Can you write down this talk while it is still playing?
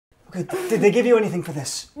Okay, did they give you anything for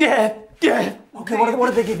this? Yeah. Okay,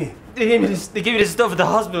 what did they give you? They gave me this stuff at the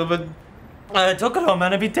hospital, but I took it home,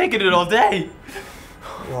 man. I've been taking it all day.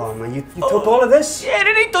 Oh, man, you took all of this? Yeah,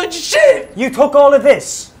 they ain't done shit! You took all of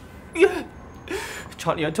this? Yeah.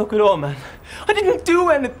 Charlie, I took it all, man. I didn't do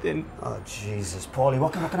anything. Oh, Jesus, Paulie,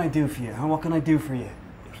 what can I do for you? Huh? What can I do for you?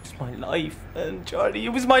 It was my life, man, Charlie. It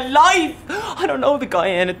was my life! I don't know the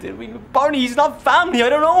guy anything. I mean, Barney, he's not family. I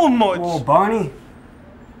don't know him much. Oh, Barney?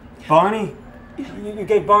 Barney? You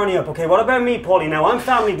gave Barney up, okay? What about me, Paulie? Now, I'm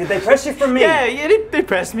family. Did they press you for me? Yeah, they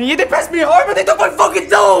pressed me. They pressed me hard, but they took my fucking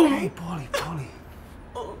dome! Hey, Paulie.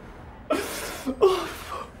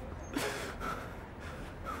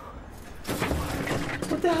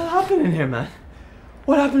 What the hell happened in here, man?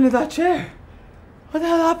 What happened to that chair? What the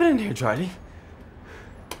hell happened in here, Charlie?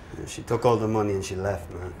 Yeah, she took all the money and she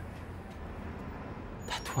left, man.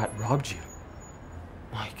 That twat robbed you.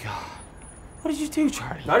 My God. What did you do,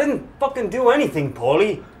 Charlie? I didn't fucking do anything,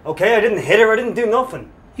 Paulie. Okay, I didn't hit her, I didn't do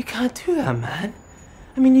nothing. You can't do that, man.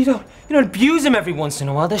 I mean, you don't abuse him every once in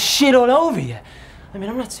a while. There's shit all over you. I mean,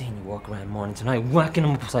 I'm not saying you walk around morning to night whacking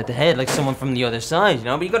him upside the head like someone from the other side, you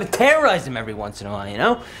know? But you gotta terrorize him every once in a while, you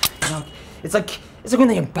know? It's like when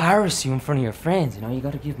they embarrass you in front of your friends, you know? You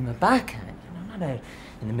gotta give them a backhand, you know? Not out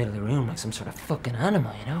in the middle of the room like some sort of fucking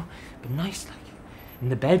animal, you know? But nice, like, in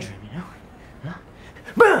the bedroom, you know? Huh?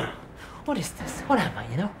 Boom! What is this? What am I,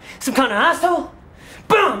 you know? Some kind of asshole?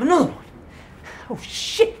 Boom! Another one! Oh,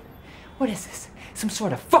 shit! What is this? Some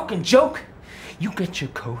sort of fucking joke? You get your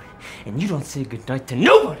coat and you don't say goodnight to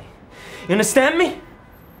nobody. You understand me?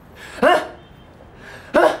 Huh?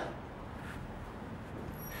 Huh?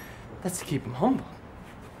 That's to keep him humble.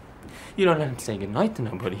 You don't let him say goodnight to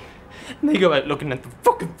nobody. And they go out looking at the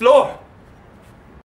fucking floor.